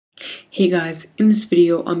Hey guys, in this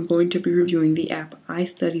video I'm going to be reviewing the app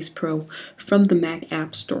iStudiez Pro from the Mac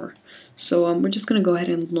AppStore. So we're just going to go ahead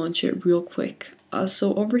and launch it real quick.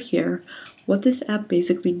 So over here, what this app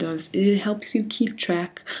basically does is it helps you keep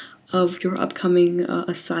track of your upcoming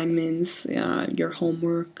assignments, your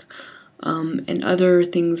homework, and other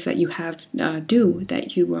things that you have due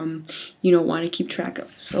that you want to keep track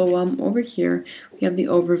of. So over here we have the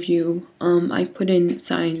overview. I put in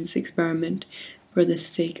science experiment for the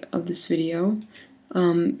sake of this video.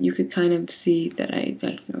 You could kind of see that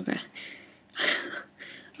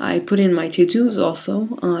I put in my to-dos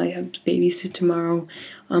also. I have to babysit tomorrow,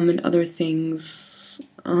 and other things.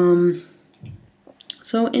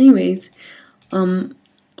 So anyways,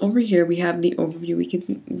 over here we have the overview. We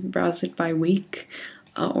can browse it by week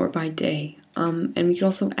or by day, and we can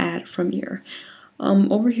also add from here.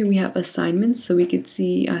 Over here we have assignments, so we could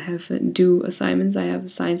see I have due assignments. I have a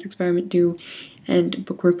science experiment due and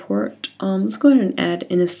book report. Let's go ahead and add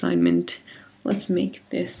an assignment. Let's make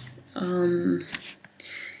this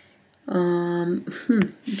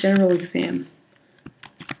general exam.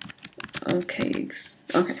 Okay,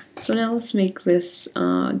 so now let's make this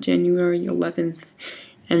January 11th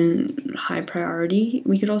and high priority.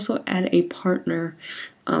 We could also add a partner.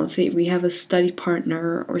 Let's say we have a study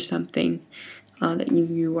partner or something that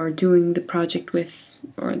you are doing the project with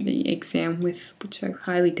or the exam with, which I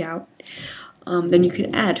highly doubt. Then you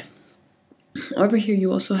can add. Over here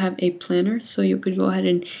you also have a planner, so you could go ahead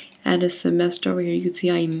and add a semester. Over here you can see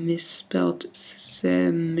I misspelled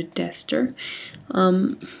semester,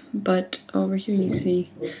 but over here you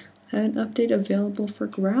see an update available for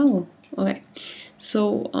Growl. Okay,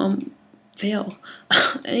 so fail.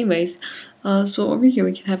 Anyways, so over here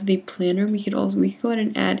we can have the planner. We could go ahead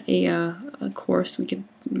and add a course. We could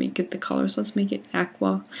make it the colors. Let's make it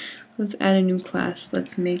aqua. Let's add a new class.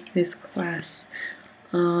 Let's make this class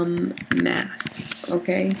math.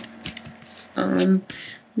 Okay.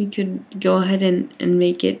 We could go ahead and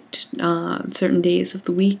make it certain days of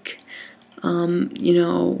the week.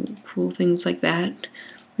 Cool things like that.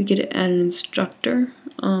 We could add an instructor.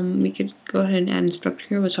 We could go ahead and add an instructor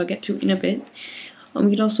here, which I'll get to in a bit.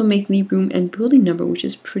 We could also make the room and building number, which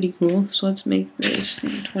is pretty cool. So let's make this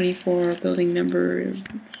 24 building number. Let's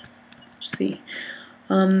see.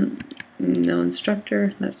 No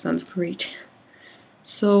instructor. That sounds great.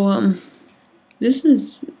 So this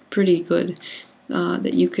is pretty good.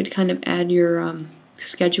 That you could kind of add your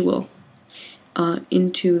schedule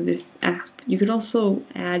into this app. You could also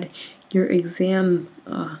add your exam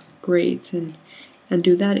grades and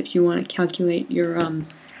do that if you want to calculate your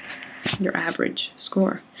average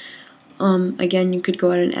score. Again, you could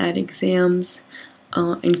go ahead and add exams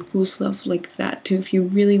and cool stuff like that too if you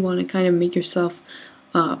really want to kind of make yourself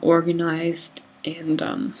organized and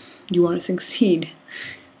you want to succeed.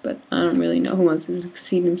 But I don't really know who wants to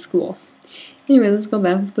succeed in school. Anyway, let's go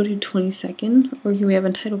back. Let's go to 22nd. Over here we have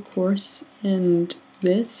a title course and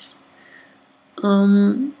this.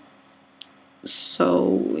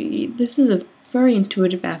 So this is a very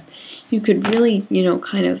intuitive app. You could really,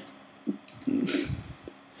 kind of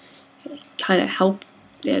help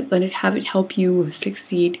it, have it help you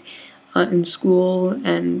succeed in school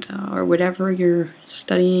and or whatever you're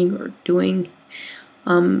studying or doing.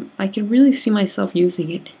 I could really see myself using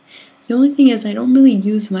it. The only thing is I don't really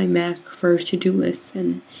use my Mac for to-do lists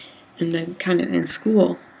and kind of in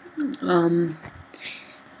school. Over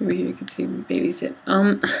here you can see babysit.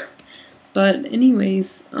 But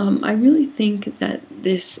anyways, I really think that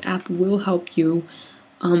this app will help you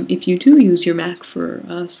if you do use your Mac for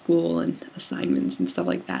school and assignments and stuff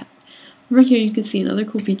like that. Over here you can see another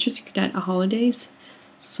cool features. You could add holidays.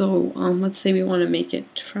 So let's say we want to make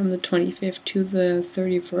it from the 25th to the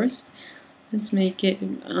 31st. Let's make it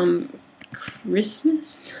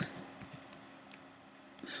Christmas.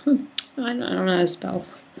 I don't know how to spell.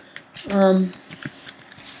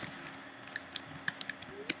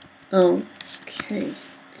 Okay.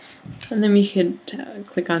 And then we could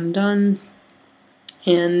click on done,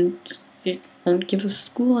 and it won't give us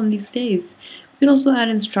school on these days. We can also add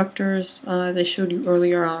instructors, as I showed you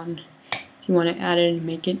earlier on. If you want to add it and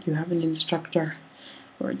make it, you have an instructor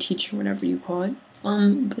or a teacher, whatever you call it.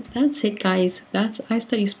 But that's it, guys. That's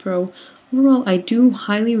iStudiez Pro. Overall, I do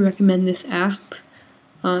highly recommend this app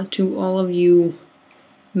to all of you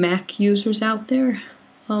Mac users out there.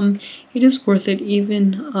 It is worth it,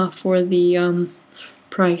 even for the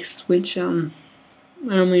price, which I don't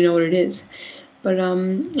really know what it is. But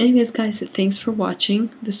anyways, guys, thanks for watching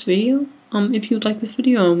this video. If you'd like this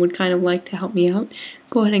video and would kind of like to help me out,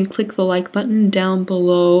 go ahead and click the like button down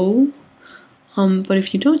below. But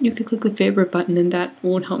if you don't, you can click the favorite button and that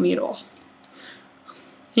won't help me at all.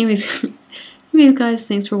 Anyways, anyways guys,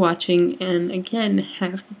 thanks for watching, and again,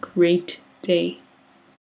 have a great day.